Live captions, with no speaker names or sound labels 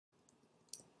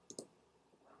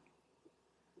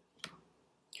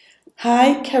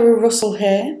Hi, Kerry Russell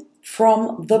here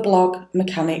from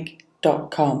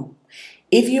theblogmechanic.com.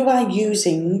 If you are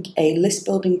using a list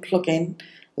building plugin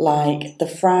like the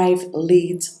Thrive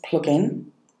Leads plugin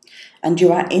and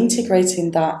you are integrating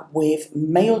that with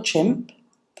MailChimp,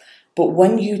 but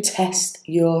when you test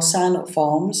your sign up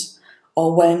forms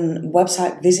or when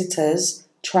website visitors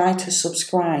try to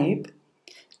subscribe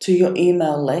to your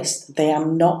email list, they are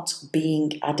not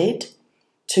being added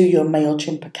to your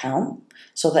MailChimp account.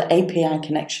 So the API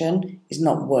connection is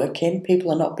not working.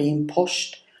 People are not being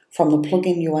pushed from the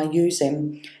plugin you are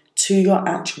using to your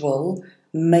actual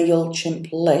MailChimp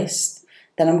list.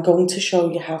 Then I'm going to show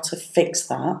you how to fix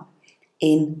that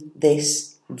in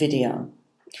this video.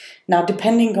 Now,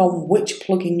 depending on which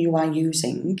plugin you are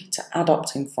using to add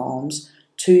opt-in forms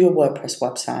to your WordPress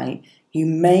website, you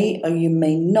may or you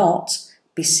may not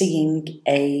be seeing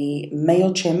a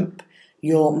MailChimp,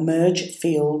 your merge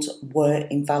fields were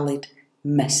invalid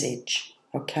message.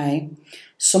 Okay,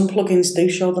 some plugins do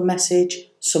show the message,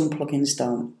 some plugins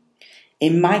don't.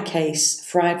 In my case,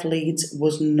 Thrive Leads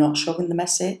was not showing the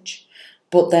message,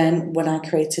 but then when I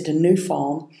created a new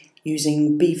form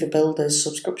using Beaver Builder's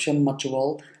subscription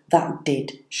module, that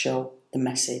did show the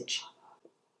message.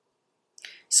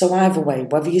 So either way,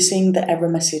 whether you're seeing the error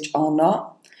message or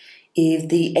not, if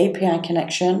the API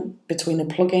connection between a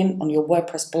plugin on your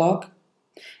WordPress blog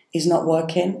is not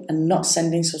working and not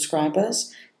sending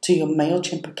subscribers to your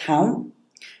MailChimp account,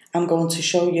 I'm going to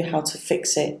show you how to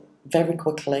fix it very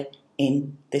quickly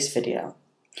in this video.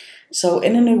 So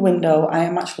in a new window, I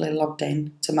am actually logged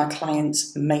in to my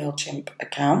client's MailChimp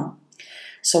account.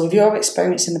 So if you're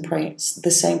experiencing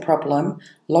the same problem,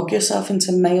 log yourself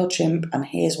into MailChimp and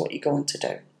here's what you're going to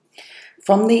do.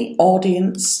 From the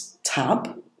Audience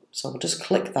tab, so we'll just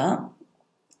click that,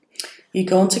 you're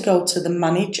going to go to the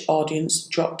Manage Audience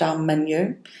drop-down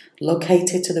menu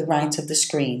located to the right of the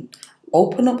screen.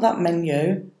 Open up that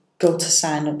menu, go to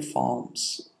Sign Up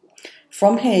Forms.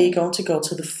 From here, you're going to go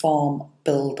to the Form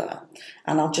Builder,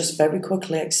 and I'll just very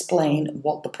quickly explain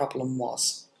what the problem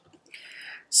was.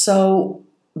 So,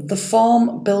 the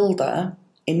Form Builder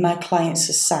in my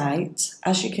client's site,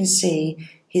 as you can see,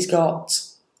 he's got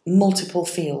multiple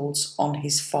fields on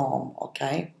his form,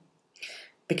 okay?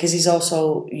 Because he's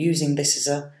also using this as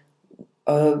a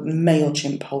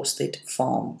MailChimp hosted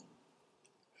form.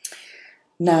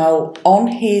 Now, on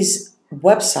his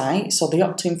website, so the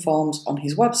opt-in forms on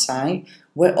his website,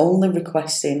 we're only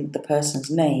requesting the person's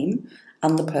name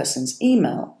and the person's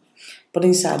email. But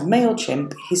inside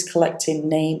MailChimp, he's collecting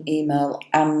name, email,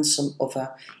 and some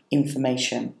other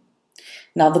information.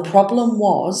 Now, the problem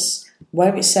was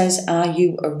where it says, "Are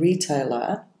you a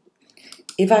retailer?"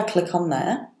 If I click on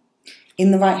there,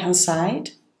 in the right-hand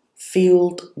side,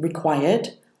 field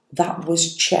required, that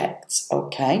was checked,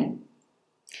 okay?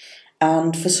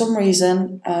 And for some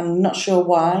reason, I'm not sure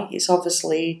why, it's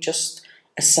obviously just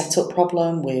a setup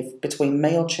problem between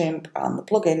MailChimp and the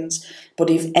plugins,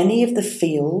 but if any of the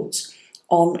fields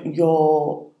on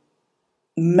your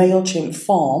MailChimp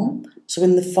form, so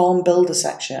in the Form Builder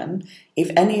section,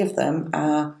 if any of them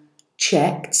are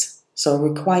checked, so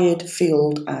required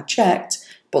field are checked,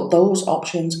 but those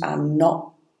options are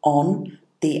not on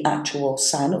the actual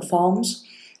sign-up forms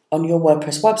on your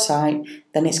WordPress website,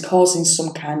 then it's causing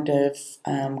some kind of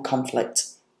conflict.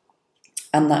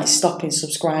 And that is stopping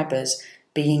subscribers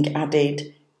being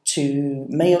added to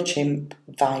MailChimp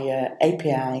via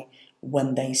API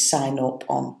when they sign up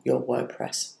on your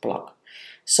WordPress blog.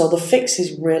 So the fix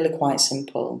is really quite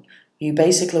simple. You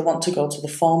basically want to go to the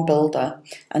Form Builder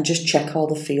and just check all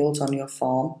the fields on your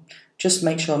form. Just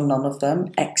make sure none of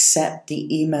them except the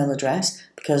email address,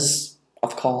 because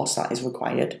of course that is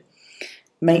required.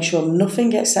 Make sure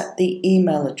nothing except the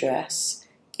email address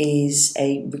is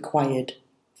a required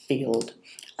field,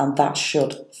 and that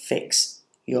should fix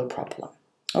your problem.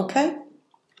 Okay?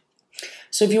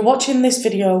 So if you're watching this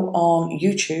video on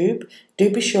YouTube,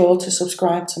 do be sure to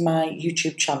subscribe to my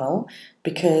YouTube channel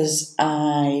because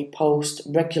I post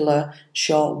regular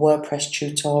short WordPress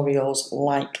tutorials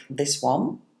like this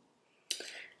one.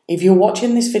 If you're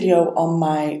watching this video on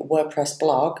my WordPress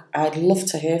blog, I'd love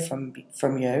to hear from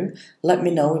you. Let me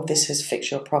know if this has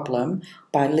fixed your problem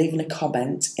by leaving a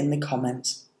comment in the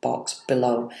comments box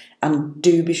below. And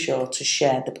do be sure to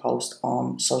share the post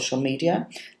on social media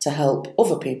to help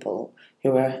other people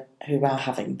who are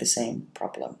having the same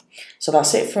problem. So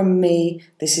that's it from me.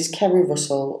 This is Kerry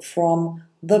Russell from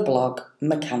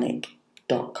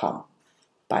theblogmechanic.com.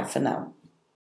 Bye for now.